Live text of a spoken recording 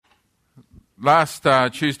Last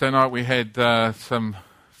Tuesday night we had some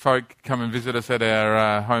folk come and visit us at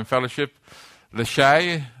our home fellowship.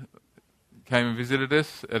 Lachey came and visited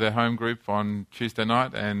us at our home group on Tuesday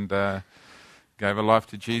night and gave her life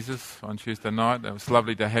to Jesus on Tuesday night. It was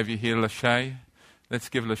lovely to have you here, Lachey. Let's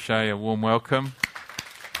give Lachey a warm welcome.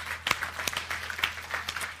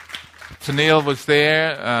 Tennille was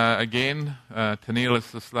there again. Tennille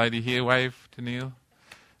is this lady here. Wave, Tennille.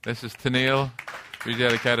 This is Tennille.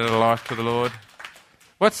 Rededicated her life to the Lord.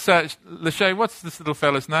 Lachey, what's this little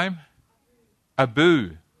fella's name?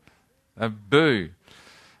 Abu. Abu.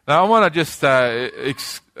 Now I want to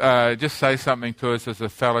just say something to us as a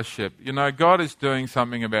fellowship. You know, God is doing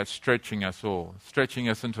something about stretching us all, stretching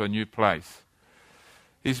us into a new place.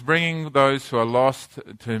 He's bringing those who are lost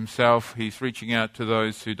to himself. He's reaching out to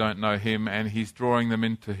those who don't know him, and he's drawing them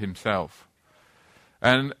into himself.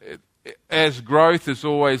 And as growth is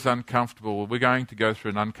always uncomfortable, we're going to go through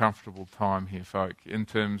an uncomfortable time here, folk, in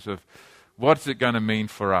terms of what's it going to mean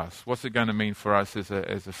for us? What's it going to mean for us as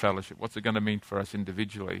a fellowship? What's it going to mean for us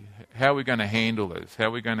individually? How are we going to handle this? How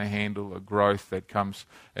are we going to handle a growth that comes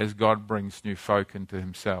as God brings new folk into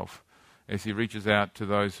himself? As he reaches out to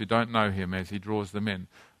those who don't know him, as he draws them in.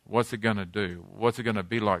 What's it going to do? What's it going to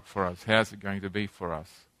be like for us? How's it going to be for us?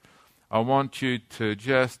 I want you to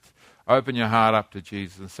just open your heart up to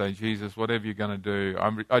Jesus and say, Jesus, whatever you're going to do,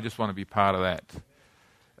 I just want to be part of that.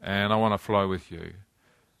 And I want to flow with you.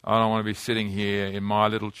 I don't want to be sitting here in my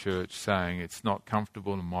little church saying it's not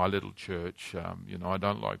comfortable in my little church. I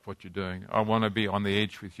don't like what you're doing. I want to be on the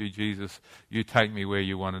edge with you, Jesus. You take me where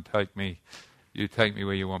you want to take me. You take me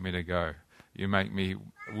where you want me to go. You make me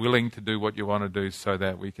willing to do what you want to do so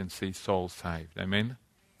that we can see souls saved. Amen?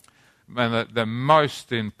 And the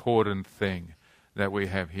most important thing that we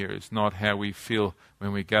have here is not how we feel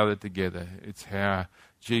when we gather together. It's how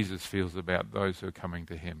Jesus feels about those who are coming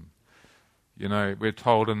to him. You know, we're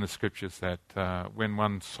told in the scriptures that when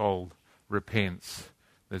one soul repents,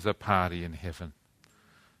 there's a party in heaven.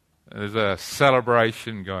 There's a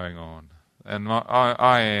celebration going on. And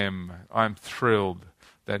I'm thrilled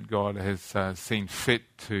that God has seen fit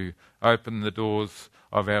to open the doors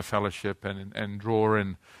of our fellowship and draw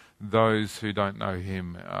in those who don't know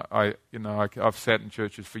him. I've sat in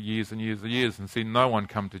churches for years and years and years and seen no one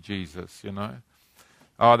come to Jesus, you know.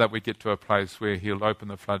 Oh, that we get to a place where he'll open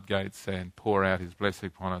the floodgates and pour out his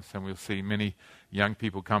blessing upon us, and we'll see many young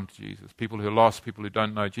people come to Jesus, people who are lost, people who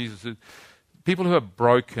don't know Jesus, people who are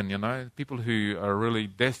broken, you know, people who are really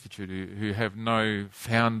destitute, who have no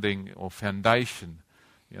founding or foundation,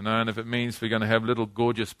 you know, and if it means we're going to have little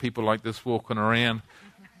gorgeous people like this walking around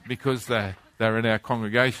because they're in our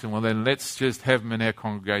congregation, well then let's just have them in our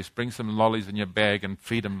congregation. Bring some lollies in your bag and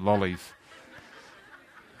feed them lollies.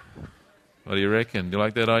 What do you reckon? Do you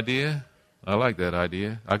like that idea? I like that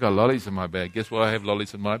idea. I got lollies in my bag. Guess why I have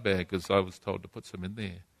lollies in my bag? Because I was told to put some in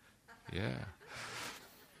there. Yeah.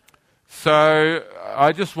 So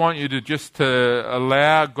I just want you to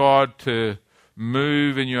allow God to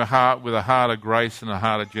move in your heart with a heart of grace and a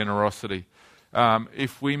heart of generosity.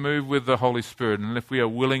 If we move with the Holy Spirit, and if we are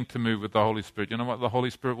willing to move with the Holy Spirit, you know what the Holy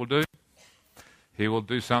Spirit will do? He will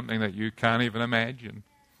do something that you can't even imagine.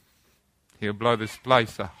 He'll blow this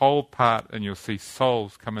place a whole apart, and you'll see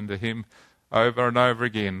souls come into him over and over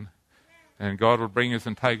again. And God will bring us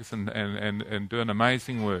and take us and do an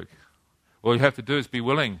amazing work. All you have to do is be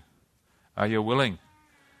willing. Are you willing?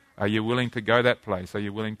 Are you willing to go that place? Are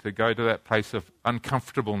you willing to go to that place of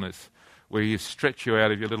uncomfortableness where you stretch you out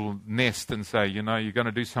of your little nest and say, you know, you're going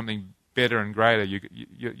to do something better and greater.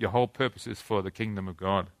 Your whole purpose is for the kingdom of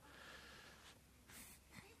God.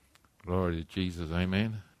 Glory to Jesus,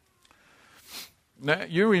 amen. Now,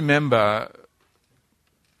 you remember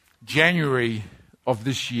January of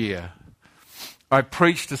this year, I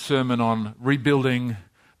preached a sermon on rebuilding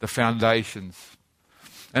the foundations.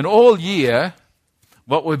 And all year,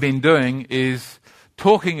 what we've been doing is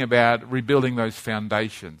talking about rebuilding those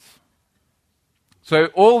foundations. So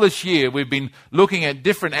all this year, we've been looking at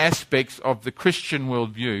different aspects of the Christian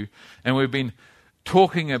worldview, and we've been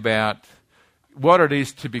talking about what it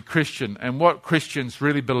is to be Christian and what Christians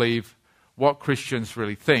really believe, what Christians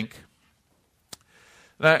really think.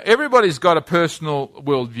 Now, everybody's got a personal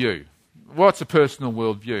worldview. What's a personal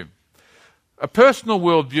worldview? A personal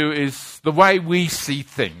worldview is the way we see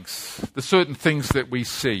things, the certain things that we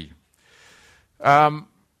see.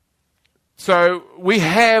 So we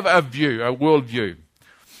have a view, a worldview.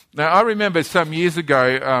 Now, I remember some years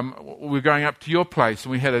ago, we were going up to your place,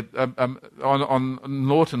 and we had on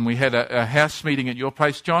Norton, we had a house meeting at your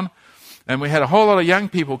place, John, and we had a whole lot of young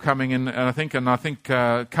people coming in, and I think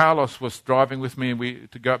Carlos was driving with me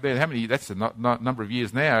to go up there. That's a number of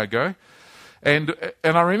years now ago. And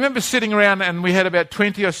I remember sitting around, and we had about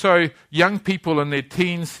 20 or so young people in their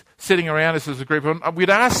teens sitting around us as a group, and we'd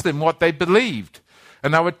ask them what they believed.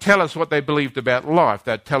 And they would tell us what they believed about life.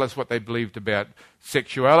 They'd tell us what they believed about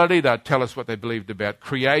sexuality. They'd tell us what they believed about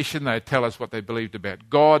creation. They'd tell us what they believed about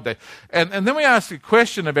God. And then we asked a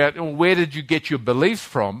question about, well, where did you get your beliefs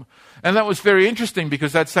from? And that was very interesting,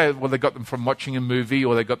 because they'd say, well, they got them from watching a movie,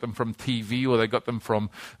 or they got them from TV, or they got them from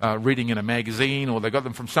reading in a magazine, or they got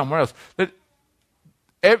them from somewhere else.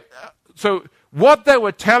 So what they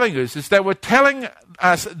were telling us is they were telling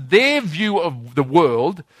us their view of the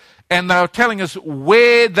world, and they were telling us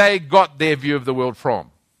where they got their view of the world from.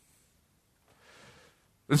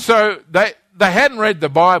 And so they hadn't read the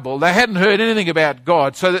Bible. They hadn't heard anything about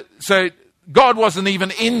God. So God wasn't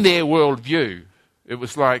even in their worldview. It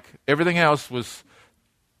was like everything else was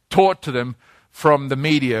taught to them from the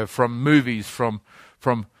media, from movies, from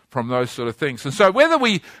those sort of things. And so whether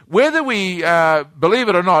we believe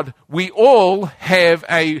it or not, we all have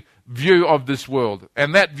a view of this world,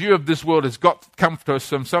 and that view of this world has come to us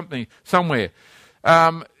from somewhere.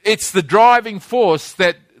 It's the driving force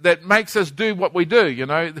that makes us do what we do. You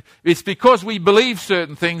know, it's because we believe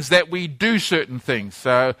certain things that we do certain things.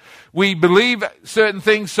 So we believe certain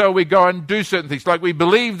things, so we go and do certain things. Like we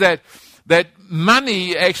believe that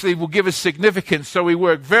money actually will give us significance, so we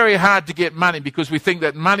work very hard to get money because we think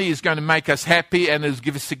that money is going to make us happy and is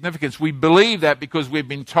give us significance. We believe that because we've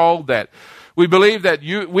been told that. We believe that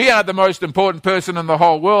we are the most important person in the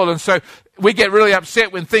whole world, and so we get really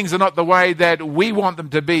upset when things are not the way that we want them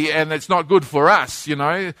to be, and it's not good for us, you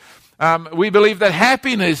know. We believe that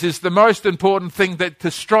happiness is the most important thing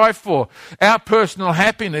to strive for. Our personal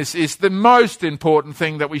happiness is the most important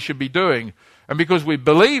thing that we should be doing. And because we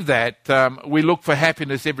believe that, we look for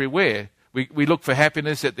happiness everywhere. We look for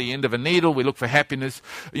happiness at the end of a needle. We look for happiness,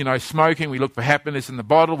 smoking. We look for happiness in the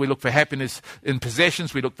bottle. We look for happiness in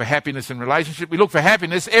possessions. We look for happiness in relationship. We look for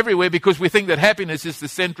happiness everywhere because we think that happiness is the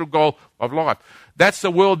central goal of life. That's the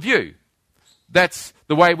worldview. That's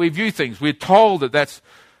the way we view things. We're told that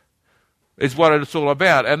is what it's all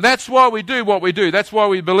about. And that's why we do what we do. That's why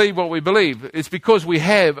we believe what we believe. It's because we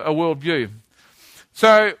have a worldview.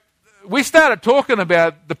 So we started talking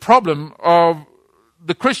about the problem of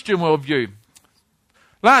the Christian worldview.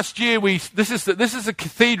 Last year, this is a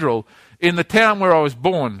cathedral in the town where I was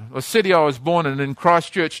born, a city I was born in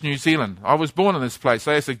Christchurch, New Zealand. I was born in this place.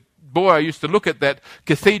 As a boy, I used to look at that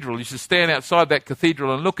cathedral. I used to stand outside that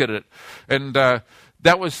cathedral and look at it. And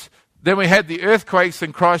then we had the earthquakes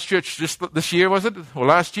in Christchurch just this year, was it? Or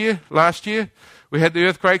last year? Last year we had the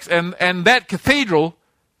earthquakes, and that cathedral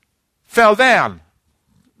fell down.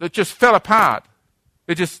 It just fell apart.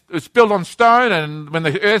 It's built on stone, and when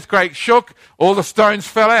the earthquake shook, all the stones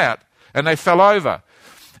fell out, and they fell over.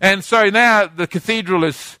 And so now the cathedral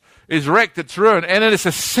is wrecked, it's ruined, and it is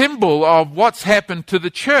a symbol of what's happened to the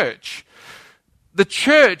church. The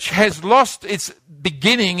church has lost its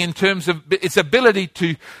beginning in terms of its ability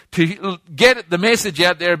to get the message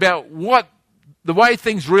out there about what the way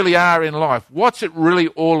things really are in life. What's it really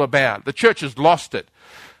all about? The church has lost it.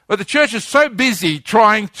 But the church is so busy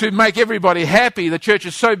trying to make everybody happy. The church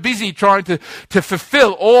is so busy trying to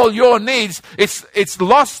fulfill all your needs. It's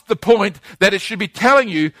lost the point that it should be telling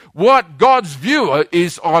you what God's view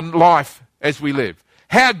is on life as we live.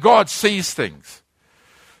 How God sees things.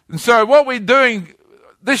 And so what we're doing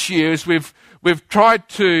this year is we've tried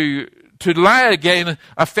to lay again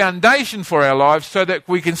a foundation for our lives so that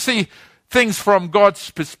we can see things from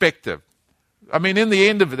God's perspective. I mean, in the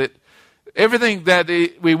end of it, everything that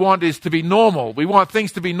we want is to be normal. We want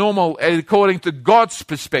things to be normal according to God's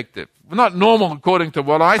perspective. Not normal according to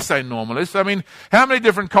what I say normal is. I mean, how many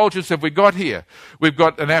different cultures have we got here? We've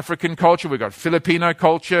got an African culture. We've got Filipino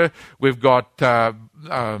culture. We've got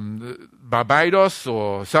Barbados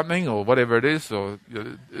or something, or whatever it is. Or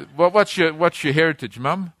what's your heritage,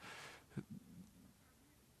 Mum?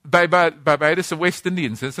 Barbados are West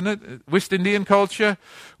Indians, isn't it? West Indian culture.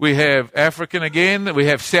 We have African again. We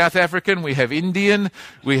have South African. We have Indian.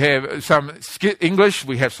 We have some English.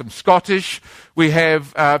 We have some Scottish. We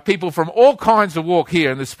have people from all kinds of walk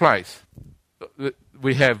here in this place.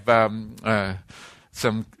 We have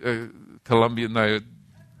some Colombian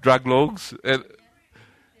drug lords.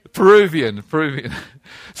 Peruvian.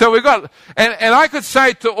 So we've got, and I could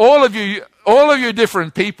say to all of you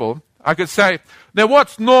different people, I could say, now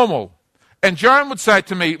what's normal? And Jerome would say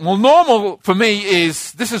to me, well, normal for me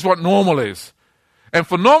is, this is what normal is. And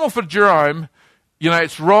for normal for Jerome,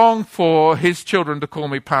 it's wrong for his children to call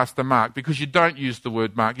me Pastor Mark because you don't use the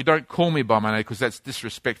word Mark. You don't call me by my name because that's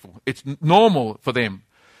disrespectful. It's normal for them.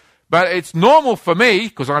 But it's normal for me,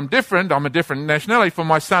 because I'm different, I'm a different nationality, for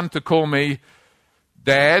my son to call me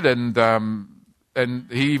Dad, and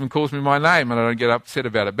he even calls me my name, and I don't get upset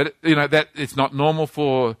about it. But, that it's not normal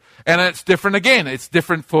for... And it's different again. It's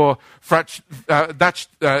different for Dutch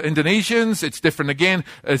Indonesians. It's different again.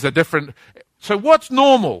 It's a different... So what's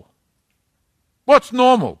normal? What's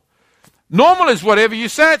normal? Normal is whatever you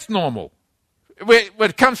say it's normal.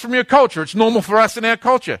 It comes from your culture. It's normal for us in our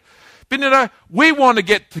culture. But, we want to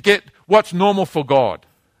get what's normal for God.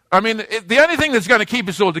 I mean, the only thing that's going to keep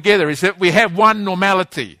us all together is that we have one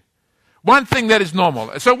normality. One thing that is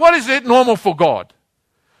normal. So what is it normal for God?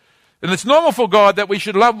 And it's normal for God that we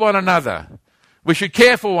should love one another. We should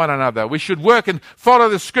care for one another. We should work and follow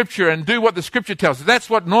the Scripture and do what the Scripture tells us. That's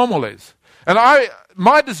what normal is. And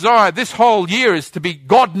my desire this whole year is to be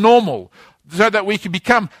God normal, so that we can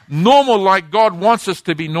become normal like God wants us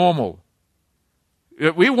to be normal.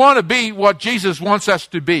 We want to be what Jesus wants us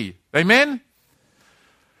to be. Amen?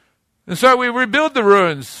 And so we rebuild the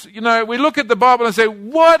ruins. We look at the Bible and say,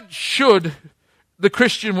 what should the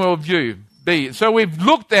Christian worldview be? So we've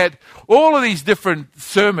looked at all of these different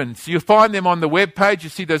sermons. You find them on the web page. You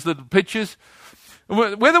see those little pictures.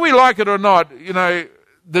 Whether we like it or not,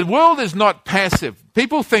 the world is not passive.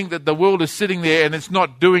 People think that the world is sitting there and it's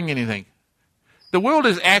not doing anything. The world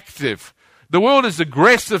is active. The world is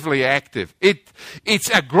aggressively active. It's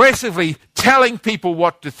aggressively telling people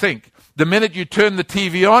what to think. The minute you turn the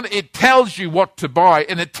TV on, it tells you what to buy,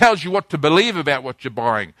 and it tells you what to believe about what you're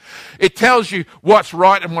buying. It tells you what's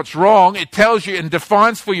right and what's wrong. It tells you and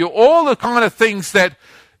defines for you all the kind of things that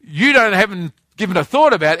you haven't given a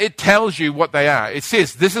thought about. It tells you what they are. It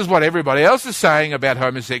says, this is what everybody else is saying about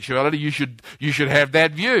homosexuality. You should have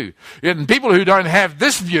that view. And people who don't have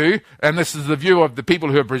this view, and this is the view of the people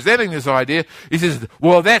who are presenting this idea, he says,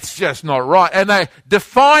 well, that's just not right. And they're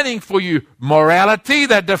defining for you morality.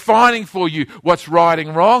 They're defining for you what's right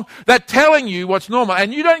and wrong. They're telling you what's normal.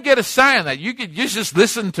 And you don't get a say in that. You just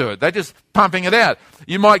listen to it. They're just pumping it out.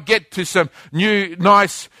 You might get to some new,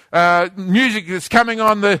 nice music that's coming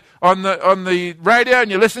on the radio, and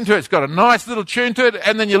you listen to it. It's got a nice little tune to it,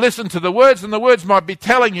 and then you listen to the words, and the words might be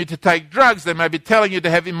telling you to take drugs. They may be telling you to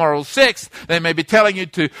have immoral sex. They may be telling you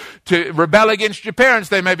to rebel against your parents.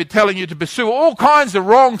 They may be telling you to pursue all kinds of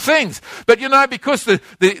wrong things. But because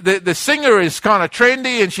the singer is kind of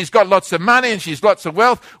trendy, and she's got lots of money, and she's lots of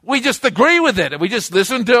wealth, we just agree with it, and we just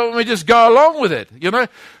listen to it, and we just go along with it,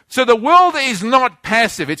 So the world is not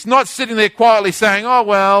passive. It's not sitting there quietly saying, oh,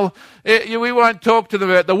 well, we won't talk to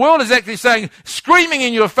them. The world is actually saying, screaming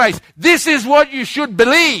in your face, this is what you should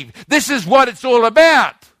believe. This is what it's all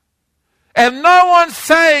about. And no one's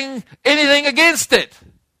saying anything against it.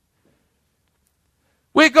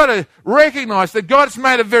 We've got to recognize that God's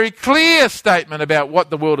made a very clear statement about what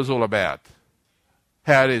the world is all about,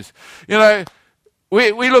 how it is.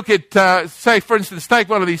 We look at, say, for instance, take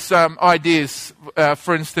one of these ideas,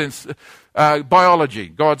 for instance, biology,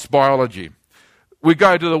 God's biology. We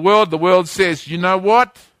go to the world says, you know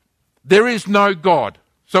what? There is no God.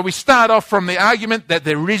 So we start off from the argument that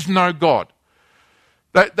there is no God.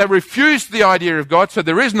 They refuse the idea of God, so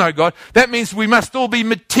there is no God. That means we must all be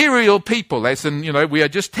material people. As in, we are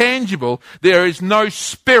just tangible. There is no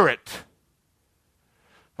spirit.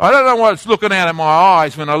 I don't know what's looking out of my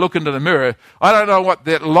eyes when I look into the mirror. I don't know what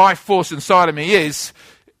that life force inside of me is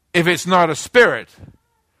if it's not a spirit.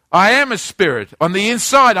 I am a spirit. On the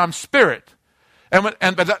inside, I'm spirit.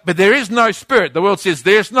 But there is no spirit. The world says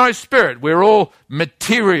there's no spirit. We're all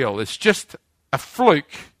material. It's just a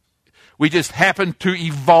fluke. We just happen to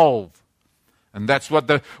evolve. And that's what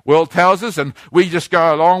the world tells us, and we just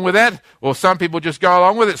go along with that, or some people just go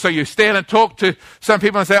along with it. So you stand and talk to some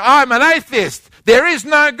people and say, I'm an atheist. There is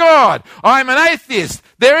no God. I'm an atheist.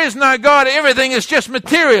 There is no God. Everything is just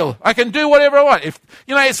material. I can do whatever I want.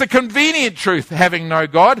 It's a convenient truth having no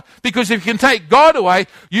God, because if you can take God away,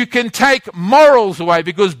 you can take morals away,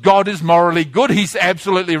 because God is morally good. He's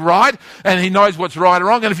absolutely right, and he knows what's right and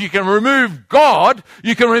wrong. And if you can remove God,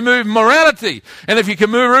 you can remove morality. And if you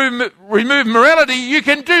can remove morality, you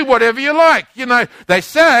can do whatever you like. They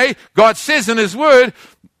say, God says in his word,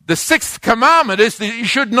 the 6th commandment is that you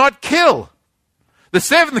should not kill. The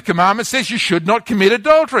 7th commandment says you should not commit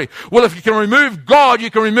adultery. Well, if you can remove God, you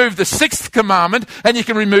can remove the 6th commandment, and you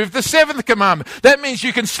can remove the 7th commandment. That means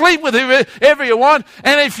you can sleep with whoever you want,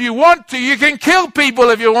 and if you want to, you can kill people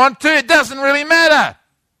if you want to. It doesn't really matter.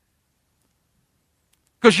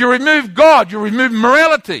 Because you remove God, you remove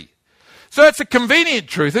morality. So it's a convenient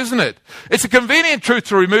truth, isn't it? It's a convenient truth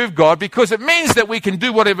to remove God, because it means that we can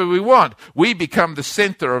do whatever we want. We become the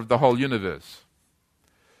center of the whole universe.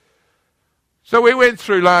 So we went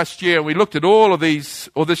through last year and we looked at all of these,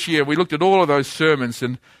 or this year, we looked at all of those sermons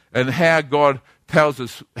and how God tells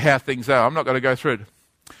us how things are. I'm not going to go through it.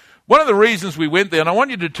 One of the reasons we went there, and I want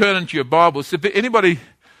you to turn into your Bibles. If anybody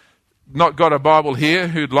not got a Bible here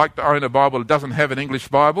who'd like to own a Bible that doesn't have an English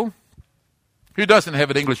Bible, who doesn't have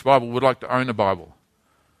an English Bible would like to own a Bible?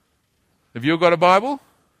 Have you got a Bible?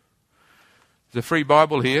 There's a free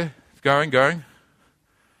Bible here. It's going.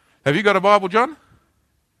 Have you got a Bible, John?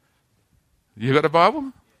 You got a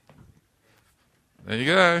Bible? There you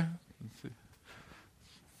go.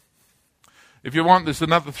 If you want, there's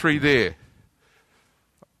another 3 there.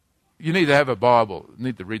 You need to have a Bible. You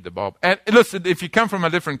need to read the Bible. And listen, if you come from a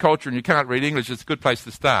different culture and you can't read English, it's a good place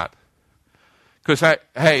to start. Because,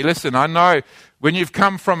 hey, listen, I know when you've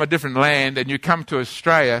come from a different land and you come to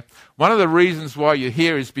Australia, one of the reasons why you're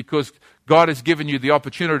here is because God has given you the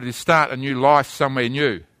opportunity to start a new life somewhere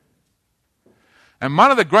new. And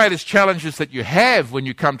one of the greatest challenges that you have when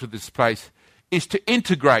you come to this place is to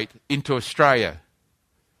integrate into Australia.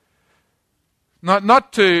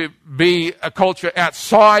 Not to be a culture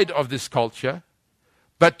outside of this culture,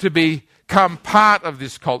 but to become part of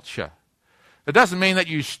this culture. It doesn't mean that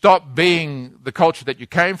you stop being the culture that you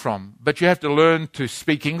came from, but you have to learn to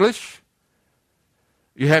speak English.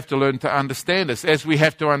 You have to learn to understand us. As we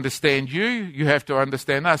have to understand you, you have to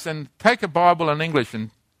understand us. And take a Bible in English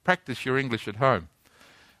and practice your English at home.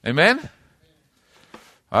 Amen?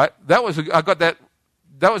 All right, that was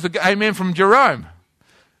an amen from Jerome.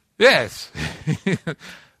 Yes.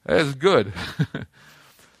 That's good.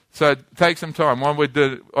 So take some time.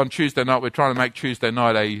 On Tuesday night, we're trying to make Tuesday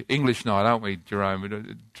night a English night, aren't we, Jerome?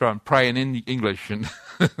 We try and pray in English and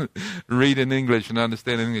read in English and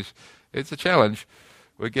understand English. It's a challenge.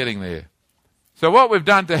 We're getting there. So what we've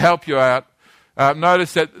done to help you out,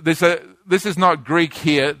 notice that this is not Greek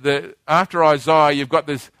here. After Isaiah, you've got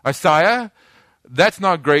this Isaiah. That's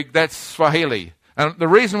not Greek. That's Swahili. And the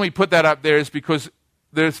reason we put that up there is because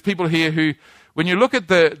there's people here who, when you look at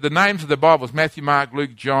the names of the Bibles, Matthew, Mark,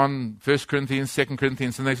 Luke, John, 1 Corinthians, 2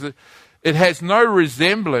 Corinthians, and these, it has no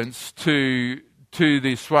resemblance to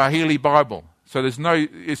the Swahili Bible. So it's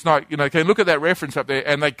not, can look at that reference up there,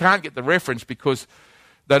 and they can't get the reference because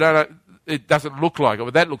they don't. It doesn't look like it.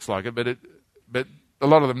 Well, that looks like it, but a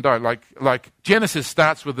lot of them don't. Like Genesis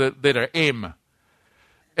starts with the letter M,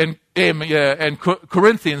 and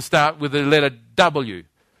Corinthians start with the letter W.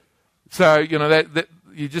 So that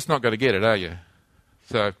you're just not going to get it, are you?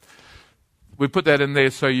 So we put that in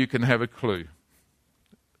there so you can have a clue,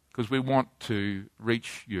 because we want to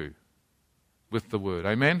reach you with the word.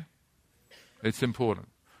 Amen? It's important.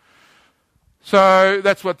 So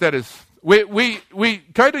that's what that is. We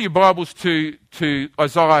go to your Bibles to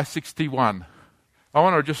Isaiah 61. I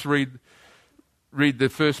want to just read the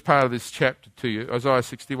first part of this chapter to you, Isaiah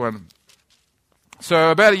 61.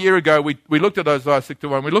 So about a year ago, we looked at Isaiah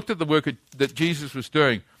 61. We looked at the work that Jesus was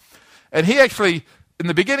doing. And he actually, in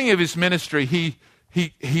the beginning of his ministry, he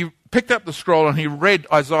picked up the scroll and he read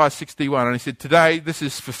Isaiah 61. And he said, today, this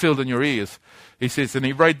is fulfilled in your ears. He says, and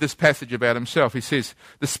he read this passage about himself. He says,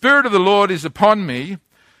 the Spirit of the Lord is upon me,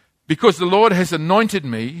 because the Lord has anointed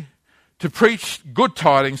me to preach good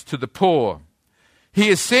tidings to the poor. He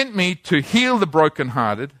has sent me to heal the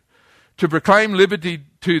brokenhearted, to proclaim liberty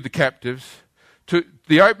to the captives, to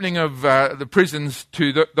the opening of the prisons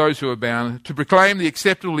to those who are bound, to proclaim the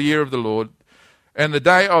acceptable year of the Lord and the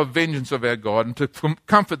day of vengeance of our God, and to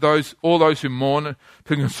comfort all those who mourn,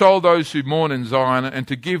 to console those who mourn in Zion, and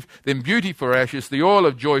to give them beauty for ashes, the oil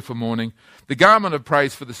of joy for mourning, the garment of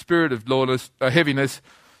praise for the spirit of heaviness,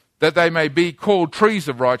 that they may be called trees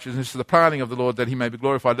of righteousness, the planting of the Lord, that he may be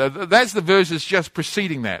glorified. That's the verses just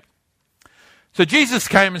preceding that. So Jesus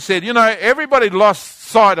came and said, everybody lost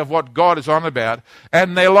sight of what God is on about,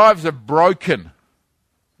 and their lives are broken.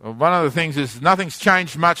 Well, one of the things is nothing's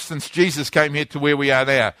changed much since Jesus came here to where we are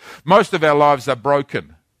now. Most of our lives are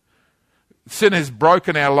broken. Sin has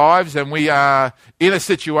broken our lives, and we are in a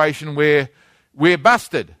situation where we're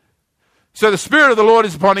busted. So the Spirit of the Lord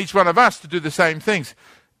is upon each one of us to do the same things.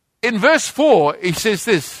 In verse 4, he says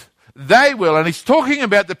this, they will, and he's talking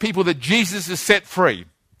about the people that Jesus has set free.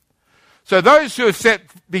 So those who have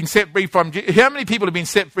been set free from, how many people have been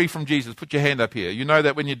set free from Jesus? Put your hand up here. You know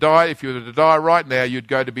that when you die, if you were to die right now, you'd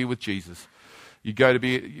go to be with Jesus. You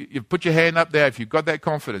put your hand up there if you've got that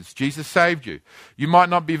confidence. Jesus saved you. You might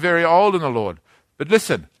not be very old in the Lord, but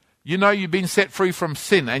listen, you've been set free from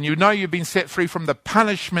sin, and you've been set free from the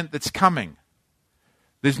punishment that's coming.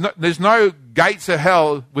 There's no gates of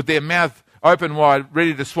hell with their mouth open wide,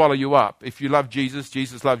 ready to swallow you up. If you love Jesus,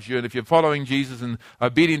 Jesus loves you. And if you're following Jesus and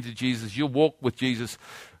obedient to Jesus, you'll walk with Jesus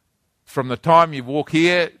from the time you walk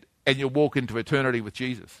here and you'll walk into eternity with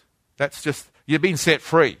Jesus. That's just, you've been set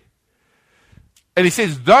free. And he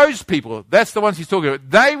says those people, that's the ones he's talking about,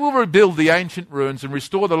 they will rebuild the ancient ruins and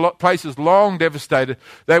restore the places long devastated.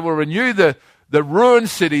 They will renew the ruined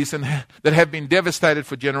cities that have been devastated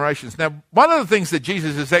for generations. Now, one of the things that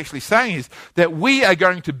Jesus is actually saying is that we are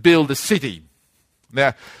going to build a city.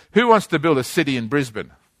 Now, who wants to build a city in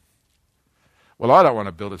Brisbane? Well, I don't want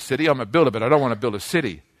to build a city. I'm a builder, but I don't want to build a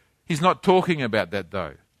city. He's not talking about that,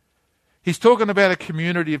 though. He's talking about a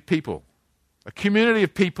community of people. A community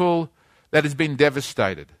of people that has been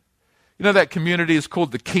devastated. You know, that community is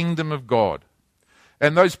called the kingdom of God.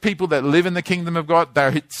 And those people that live in the kingdom of God,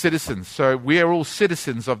 they're citizens. So we are all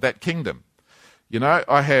citizens of that kingdom. You know,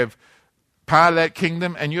 I have part of that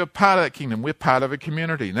kingdom and you're part of that kingdom. We're part of a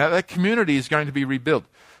community. Now that community is going to be rebuilt.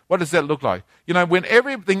 What does that look like? You know, when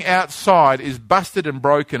everything outside is busted and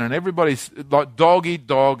broken and everybody's like dog eat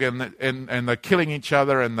dog and they're killing each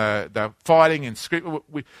other and they're fighting and screaming.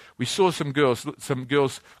 We saw some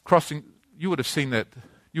girls crossing. You would have seen that.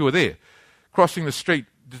 You were there. Crossing the street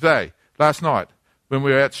today, last night, when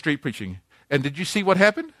we were out street preaching. And did you see what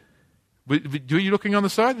happened? Were you looking on the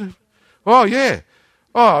side? Oh, yeah.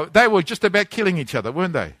 Oh, they were just about killing each other,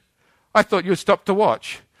 weren't they? I thought you'd stop to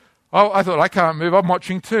watch. Oh, I thought, I can't move, I'm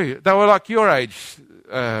watching too. They were like your age,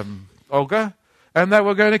 Olga, and they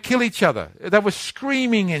were going to kill each other. They were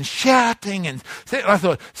screaming and shouting, and I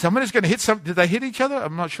thought, somebody's going to hit Did they hit each other?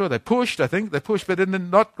 I'm not sure. They pushed, I think. They pushed, but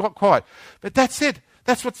not quite. But that's it.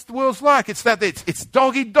 That's what the world's like. It's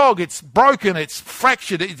dog eat dog. It's broken. It's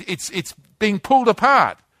fractured. It's being pulled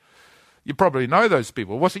apart. You probably know those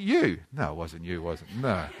people. Was it you? No, it wasn't you, was it?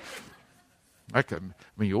 No. Okay. I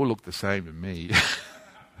mean, you all look the same to me.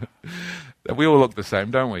 We all look the same,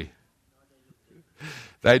 don't we?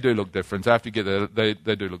 They do look different. After you get there,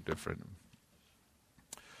 they do look different.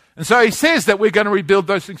 And so he says that we're going to rebuild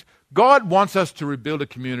those things. God wants us to rebuild a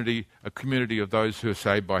community of those who are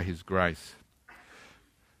saved by his grace.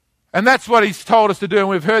 And that's what he's told us to do, and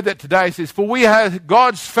we've heard that today. He says, for we are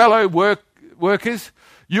God's fellow workers.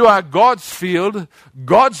 You are God's field,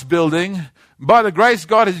 God's building. By the grace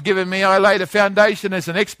God has given me, I laid a foundation as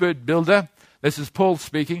an expert builder. This is Paul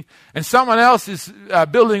speaking. And someone else is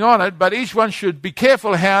building on it, but each one should be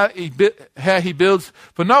careful how he builds,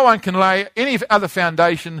 for no one can lay any other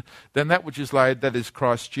foundation than that which is laid, that is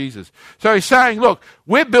Christ Jesus. So he's saying, look,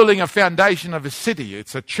 we're building a foundation of a city.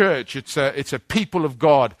 It's a church. It's a people of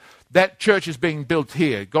God. That church is being built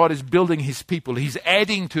here. God is building his people. He's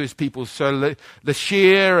adding to his people. So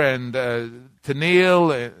Lashir and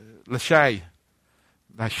Tennille, Lachey.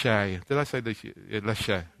 Did I say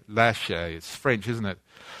Lachey? Lachey. It's French, isn't it?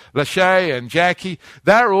 Lachey and Jackie,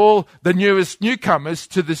 they're all the newcomers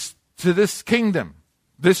to this kingdom.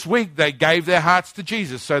 This week they gave their hearts to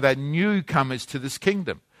Jesus, so they're newcomers to this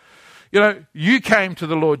kingdom. You know, you came to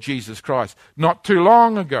the Lord Jesus Christ not too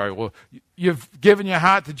long ago, or you've given your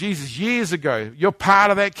heart to Jesus years ago. You're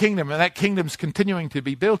part of that kingdom, and that kingdom's continuing to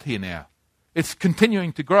be built here now. It's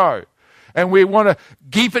continuing to grow. And we want to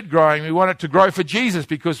keep it growing. We want it to grow for Jesus,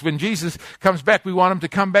 because when Jesus comes back, we want him to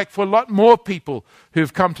come back for a lot more people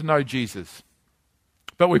who've come to know Jesus.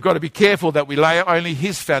 But we've got to be careful that we lay only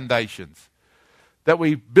his foundations, that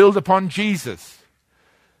we build upon Jesus.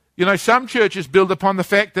 You know, some churches build upon the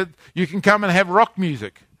fact that you can come and have rock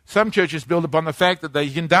music. Some churches build upon the fact that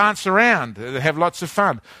you can dance around, they have lots of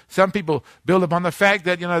fun. Some people build upon the fact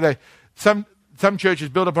that, you know, some churches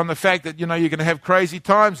build upon the fact that, you know, you're going to have crazy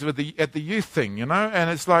times at the youth thing, you know, and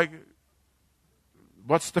it's like,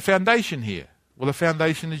 what's the foundation here? Well, the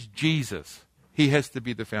foundation is Jesus. He has to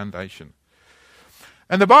be the foundation.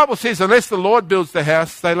 And the Bible says, unless the Lord builds the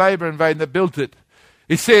house, they labor in vain that built it.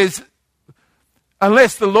 It says,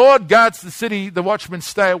 unless the Lord guards the city, the watchmen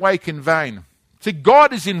stay awake in vain. See,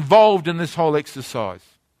 God is involved in this whole exercise.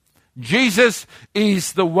 Jesus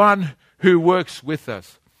is the one who works with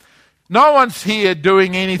us. No one's here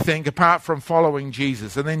doing anything apart from following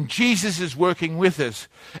Jesus. And then Jesus is working with us.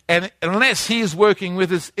 And unless he is working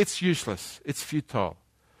with us, it's useless. It's futile.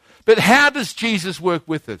 But how does Jesus work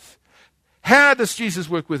with us? How does Jesus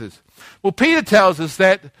work with us? Well, Peter tells us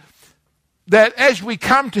that as we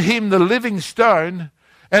come to him, the living stone,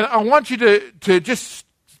 and I want you to just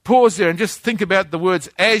pause there and just think about the words,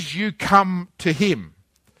 as you come to him.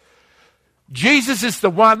 Jesus is the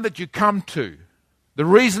one that you come to. The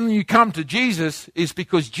reason you come to Jesus is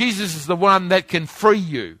because Jesus is the one that can free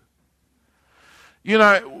you. You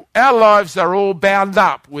know, our lives are all bound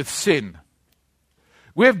up with sin.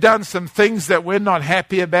 We've done some things that we're not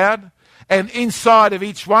happy about, And inside of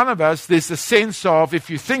each one of us, there's a sense of, if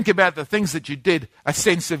you think about the things that you did, a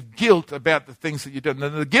sense of guilt about the things that you did.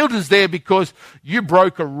 And the guilt is there because you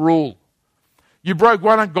broke a rule. You broke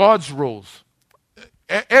one of God's rules.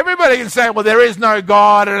 Everybody can say, well, there is no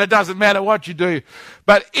God and it doesn't matter what you do.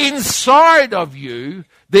 But inside of you,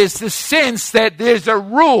 there's the sense that there's a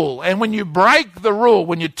rule. And when you break the rule,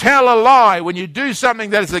 when you tell a lie, when you do something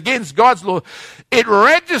that is against God's law, it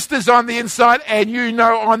registers on the inside, and you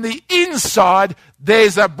know on the inside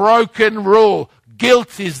there's a broken rule.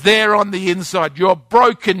 Guilt is there on the inside. You're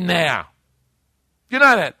broken now. You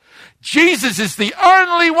know that? Jesus is the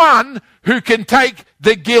only one who can take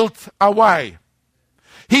the guilt away.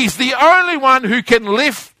 He's the only one who can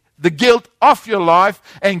lift the guilt off your life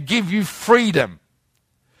and give you freedom.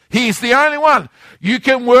 He's the only one. You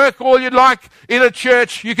can work all you like in a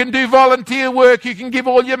church. You can do volunteer work. You can give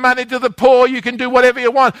all your money to the poor. You can do whatever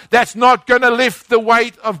you want. That's not going to lift the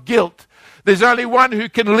weight of guilt. There's only one who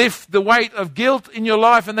can lift the weight of guilt in your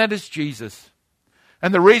life, and that is Jesus.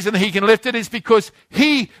 And the reason he can lift it is because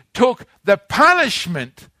he took the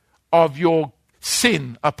punishment of your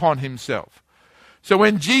sin upon himself. So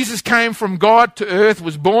when Jesus came from God to earth,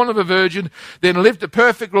 was born of a virgin, then lived a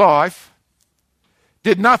perfect life,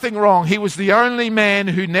 did nothing wrong. He was the only man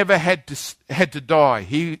who never had to die.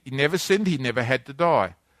 He never sinned. He never had to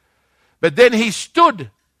die. But then he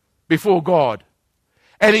stood before God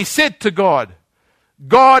and he said to God,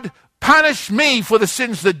 God, punish me for the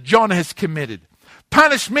sins that John has committed.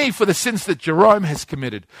 Punish me for the sins that Jerome has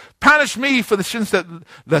committed. Punish me for the sins that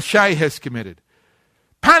Lachey has committed.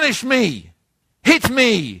 Punish me. Hit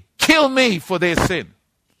me, kill me for their sin.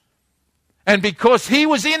 And because he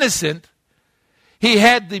was innocent, he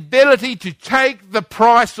had the ability to take the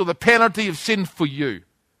price or the penalty of sin for you.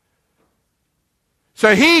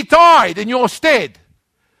 So he died in your stead.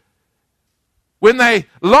 When they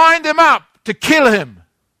lined him up to kill him,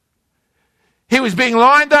 he was being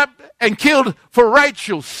lined up and killed for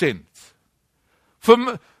Rachel's sins,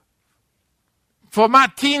 for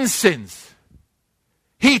Martine's sins.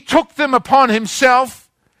 He took them upon himself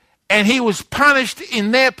and he was punished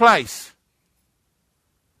in their place.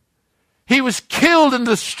 He was killed and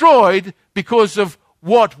destroyed because of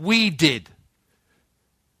what we did.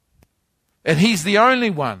 And he's the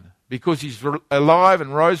only one, because he's alive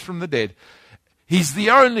and rose from the dead, he's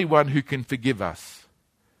the only one who can forgive us.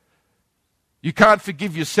 You can't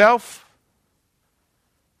forgive yourself.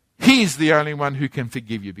 He's the only one who can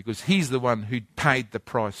forgive you because he's the one who paid the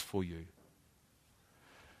price for you.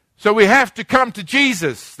 So we have to come to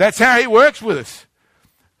Jesus. That's how he works with us.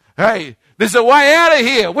 Hey, there's a way out of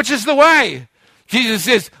here. Which is the way? Jesus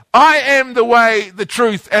says, I am the way, the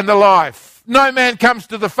truth, and the life. No man comes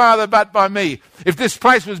to the Father but by me. If this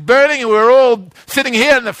place was burning and we were all sitting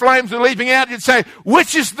here and the flames were leaping out, you'd say,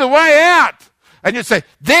 which is the way out? And you'd say,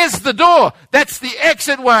 there's the door. That's the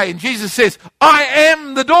exit way. And Jesus says, I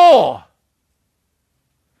am the door.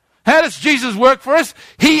 How does Jesus work for us?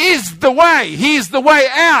 He is the way. He is the way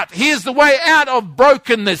out. He is the way out of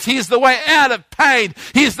brokenness. He is the way out of pain.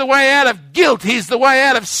 He is the way out of guilt. He is the way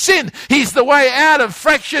out of sin. He's the way out of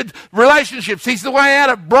fractured relationships. He's the way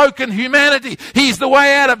out of broken humanity. He's the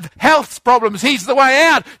way out of health problems. He's the way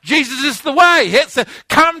out. Jesus is the way.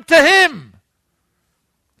 Come to him.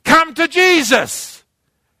 Come to Jesus.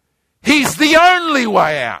 He's the only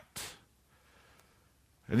way out.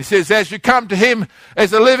 And he says, as you come to him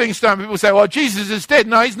as a living stone, people say, well, Jesus is dead.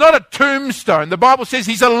 No, he's not a tombstone. The Bible says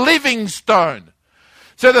he's a living stone.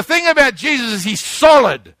 So the thing about Jesus is he's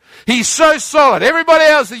solid. He's so solid. Everybody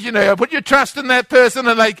else is, put your trust in that person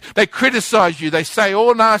and they criticize you. They say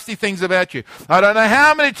all nasty things about you. I don't know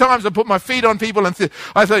how many times I put my feet on people and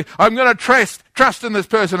I say, I'm going to trust in this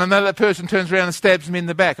person. And then that person turns around and stabs me in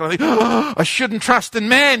the back. And I think, oh, I shouldn't trust in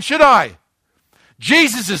man, should I?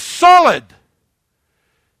 Jesus is solid.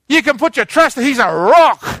 You can put your trust in. He's a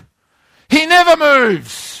rock. He never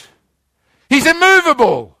moves. He's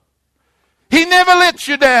immovable. He never lets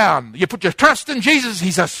you down. You put your trust in Jesus.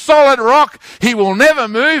 He's a solid rock. He will never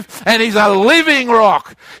move. And he's a living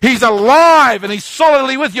rock. He's alive and he's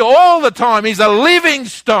solidly with you all the time. He's a living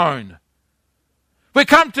stone. We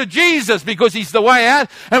come to Jesus because he's the way out,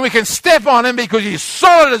 and we can step on him because he's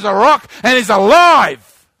solid as a rock and he's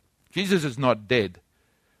alive. Jesus is not dead.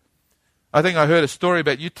 I think I heard a story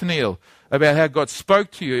about you, Tennille, about how God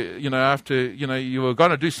spoke to you, after, you were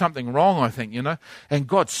going to do something wrong, I think, and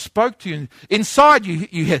God spoke to you. Inside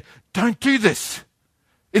you had, don't do this.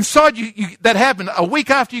 Inside you that happened a week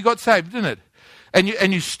after you got saved, didn't it?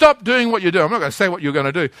 And you stopped doing what you're doing. I'm not going to say what you're going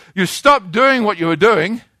to do. You stopped doing what you were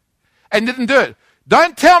doing and didn't do it.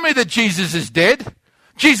 Don't tell me that Jesus is dead.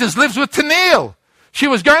 Jesus lives with Tennille. She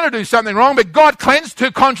was going to do something wrong, but God cleansed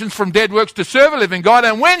her conscience from dead works to serve a living God.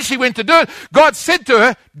 And when she went to do it, God said to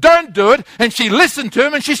her, don't do it. And she listened to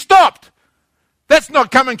him and she stopped. That's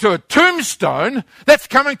not coming to a tombstone. That's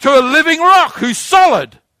coming to a living rock who's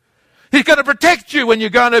solid. He's going to protect you when you're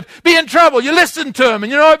going to be in trouble. You listen to him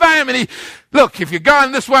and you obey him. And look, if you're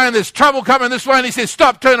going this way and there's trouble coming this way and he says,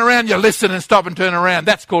 stop, turn around, you listen and stop and turn around.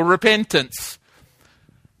 That's called repentance.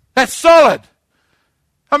 That's solid.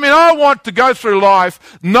 I mean, I want to go through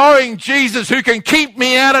life knowing Jesus who can keep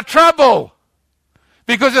me out of trouble.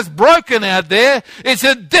 Because it's broken out there. It's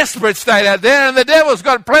a desperate state out there. And the devil's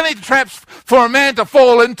got plenty of traps for a man to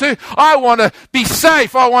fall into. I want to be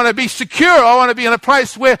safe. I want to be secure. I want to be in a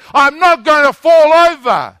place where I'm not going to fall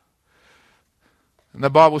over. And the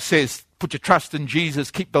Bible says, put your trust in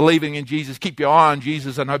Jesus. Keep believing in Jesus. Keep your eye on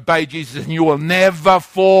Jesus and obey Jesus. And you will never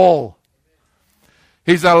fall.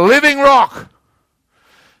 He's a living rock.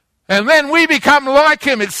 And then we become like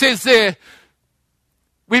him. It says there,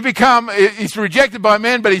 he's rejected by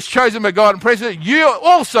men, but he's chosen by God and present. You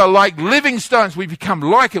also, like living stones, we become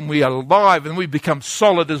like him. We are alive and we become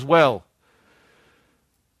solid as well.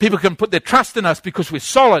 People can put their trust in us because we're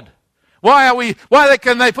solid. Why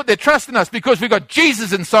can they put their trust in us? Because we've got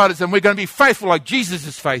Jesus inside us and we're going to be faithful like Jesus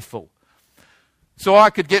is faithful. So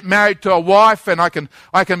I could get married to a wife and I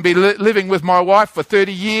can be living with my wife for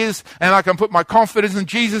 30 years and I can put my confidence in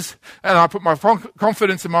Jesus and I put my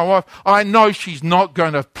confidence in my wife. I know she's not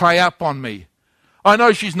going to play up on me. I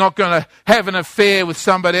know she's not going to have an affair with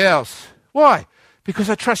somebody else. Why?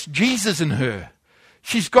 Because I trust Jesus in her.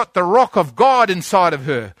 She's got the rock of God inside of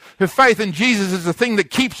her. Her faith in Jesus is the thing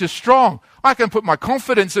that keeps her strong. I can put my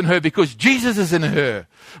confidence in her because Jesus is in her.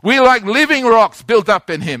 We're like living rocks built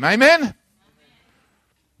up in him. Amen?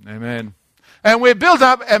 Amen. And we're built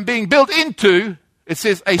up and being built into, it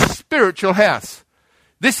says, a spiritual house.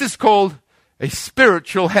 This is called a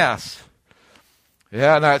spiritual house.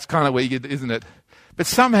 Yeah, I know it's kind of weird, isn't it? But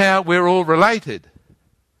somehow we're all related.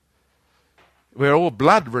 We're all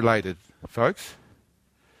blood related, folks.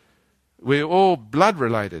 We're all blood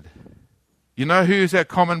related. You know who's our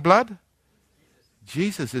common blood?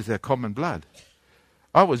 Jesus is our common blood.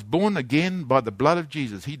 I was born again by the blood of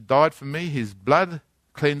Jesus. He died for me. His blood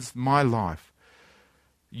cleansed my life.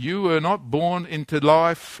 You were not born into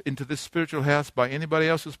life, into this spiritual house by anybody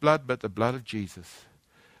else's blood but the blood of Jesus.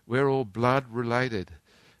 We're all blood related.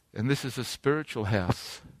 And this is a spiritual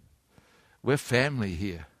house. We're family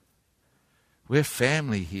here. We're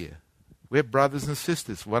family here. We're brothers and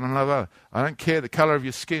sisters, one another. I don't care the color of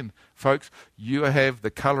your skin. Folks, you have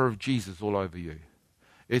the color of Jesus all over you.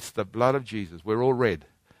 It's the blood of Jesus. We're all red.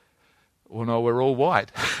 Well, no, we're all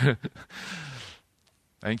white.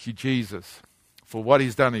 Thank you, Jesus, for what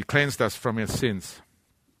he's done. He cleansed us from our sins.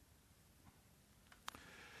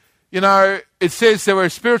 You know, it says that we're a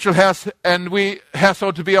spiritual house and we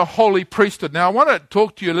household to be a holy priesthood. Now, I want to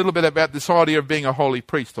talk to you a little bit about this idea of being a holy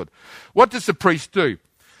priesthood. What does a priest do?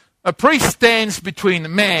 A priest stands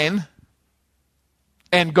between man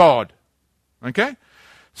and God. Okay?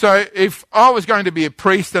 So if I was going to be a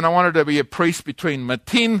priest and I wanted to be a priest between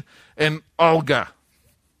Martin and Olga,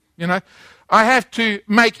 you know, I have to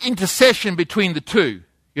make intercession between the two.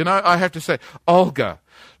 You know, I have to say, Olga,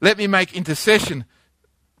 let me make intercession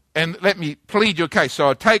and let me plead your case. So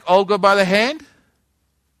I take Olga by the hand.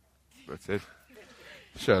 That's it.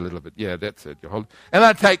 Show a little bit. Yeah, that's it. You hold. And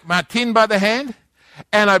I take Martin by the hand.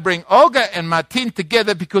 And I bring Olga and Martin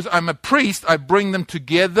together because I'm a priest. I bring them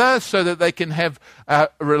together so that they can have a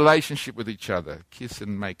relationship with each other. Kiss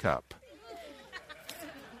and make up.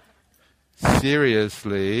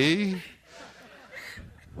 Seriously.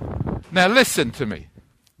 Now listen to me.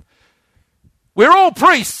 We're all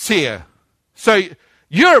priests here. So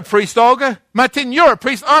you're a priest, Olga. Martin, you're a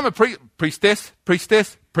priest. I'm a priest. Priestess.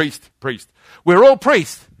 We're all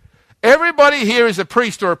priests. Everybody here is a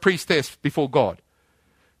priest or a priestess before God.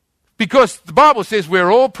 Because the Bible says we're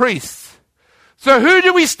all priests. So who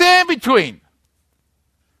do we stand between?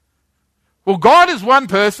 Well, God is one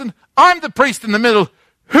person. I'm the priest in the middle.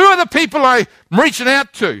 Who are the people I'm reaching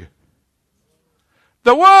out to?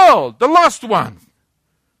 The world, the lost ones.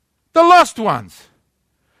 The lost ones.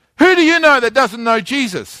 Who do you know that doesn't know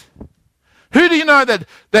Jesus? Who do you know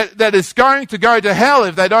that is going to go to hell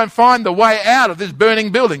if they don't find the way out of this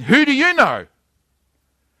burning building? Who do you know?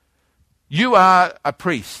 You are a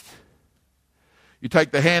priest. You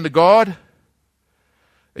take the hand of God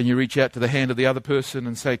and you reach out to the hand of the other person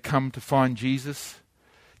and say, come to find Jesus.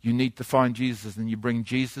 You need to find Jesus, and you bring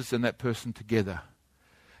Jesus and that person together.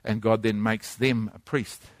 And God then makes them a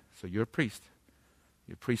priest. So you're a priest.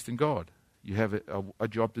 You're a priest in God. You have a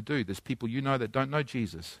job to do. There's people you know that don't know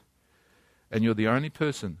Jesus. And you're the only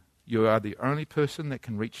person. You are the only person that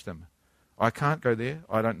can reach them. I can't go there.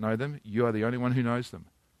 I don't know them. You are the only one who knows them.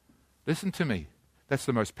 Listen to me. That's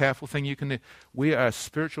the most powerful thing you can do. We are a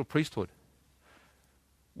spiritual priesthood.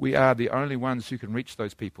 We are the only ones who can reach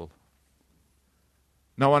those people.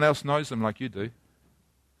 No one else knows them like you do.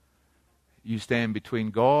 You stand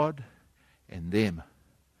between God and them,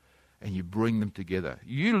 and you bring them together.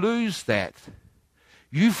 You lose that.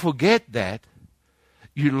 You forget that.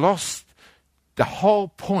 You lost the whole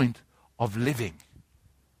point of living.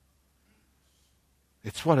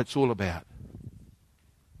 It's what it's all about.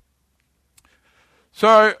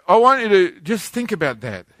 So I want you to just think about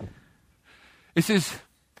that. It says,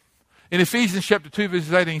 in Ephesians chapter 2,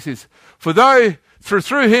 verse 18, it says, "For though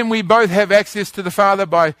through him we both have access to the Father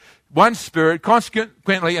by one Spirit,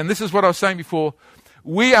 consequently," and this is what I was saying before,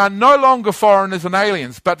 "we are no longer foreigners and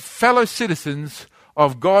aliens, but fellow citizens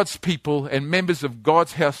of God's people and members of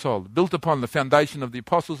God's household, built upon the foundation of the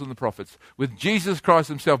apostles and the prophets, with Jesus Christ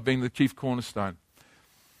himself being the chief cornerstone."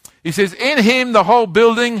 He says, "In him the whole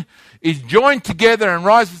building is joined together and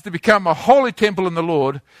rises to become a holy temple in the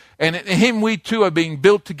Lord, and in him we too are being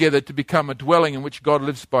built together to become a dwelling in which God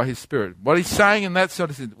lives by his Spirit." What he's saying in that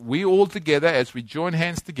sort of sense, we all together, as we join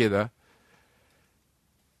hands together,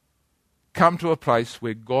 come to a place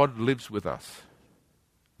where God lives with us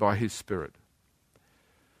by his Spirit.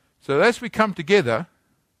 So as we come together,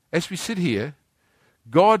 as we sit here,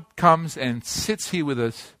 God comes and sits here with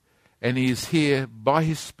us, and he is here by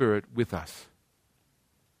his Spirit with us.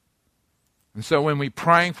 And so when we're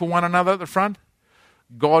praying for one another at the front,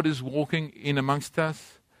 God is walking in amongst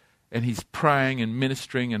us, and he's praying and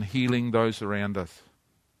ministering and healing those around us.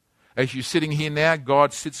 As you're sitting here now,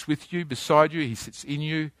 God sits with you, beside you, he sits in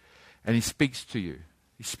you, and he speaks to you.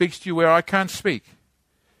 He speaks to you where I can't speak.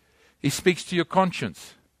 He speaks to your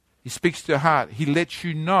conscience. He speaks to your heart. He lets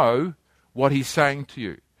you know what he's saying to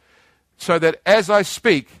you. So that as I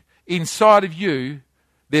speak, inside of you,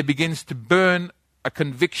 there begins to burn a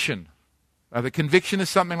conviction. The conviction is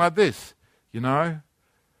something like this. You know,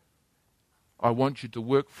 I want you to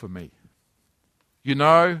work for me. You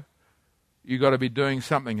know, you got to be doing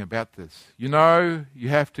something about this. You know, you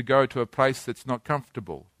have to go to a place that's not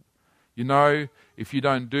comfortable. You know, if you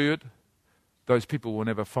don't do it, those people will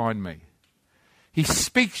never find me. He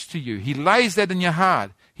speaks to you. He lays that in your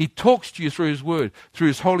heart. He talks to you through his word, through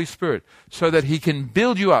his Holy Spirit, so that he can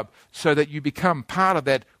build you up, so that you become part of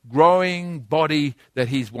that growing body that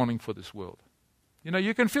he's wanting for this world. You know,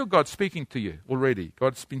 you can feel God speaking to you already.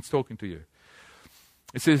 God's been talking to you.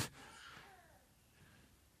 It says,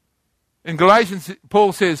 in Galatians,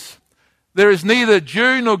 Paul says, "There is neither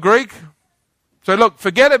Jew nor Greek." So look,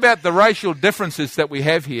 forget about the racial differences that we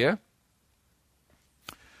have here.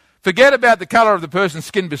 Forget about the colour of the person's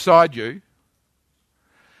skin beside you.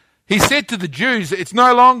 He said to the Jews, it's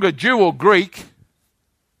no longer Jew or Greek.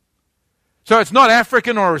 So it's not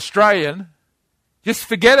African or Australian. Just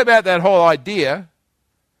forget about that whole idea.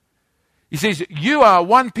 He says, you are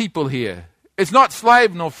one people here. It's not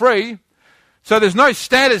slave nor free. So there's no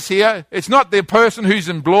status here. It's not the person who's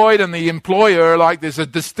employed and the employer, like there's a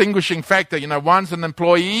distinguishing factor. You know, one's an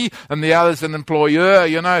employee and the other's an employer,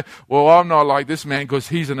 you know. Well, I'm not like this man because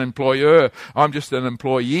he's an employer. I'm just an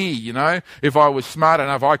employee, you know. If I was smart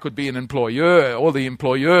enough, I could be an employer. All the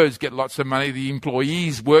employers get lots of money. The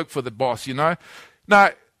employees work for the boss, you know.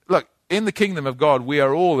 No, look, in the kingdom of God, we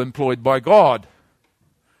are all employed by God.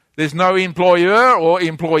 There's no employer or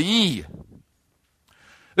employee.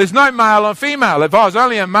 There's no male or female. If I was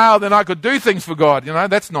only a male, then I could do things for God. You know,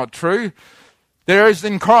 that's not true. There is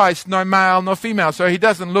in Christ no male nor female. So he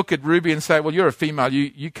doesn't look at Ruby and say, well, you're a female,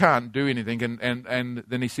 you can't do anything. And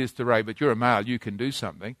then he says to Ray, but you're a male, you can do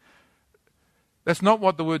something. That's not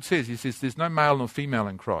what the word says. He says there's no male nor female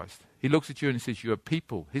in Christ. He looks at you and he says, you're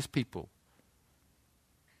people, his people.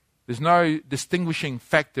 There's no distinguishing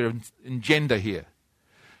factor in gender here.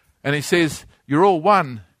 And he says, you're all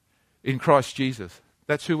one in Christ Jesus.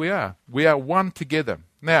 That's who we are. We are one together.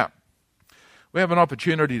 Now, we have an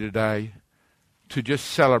opportunity today to just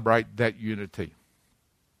celebrate that unity.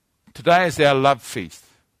 Today is our love feast.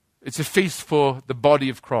 It's a feast for the body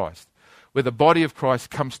of Christ, where the body of Christ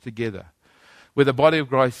comes together, where the body of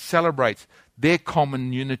Christ celebrates their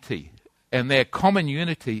common unity. And their common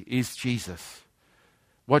unity is Jesus,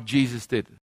 what Jesus did.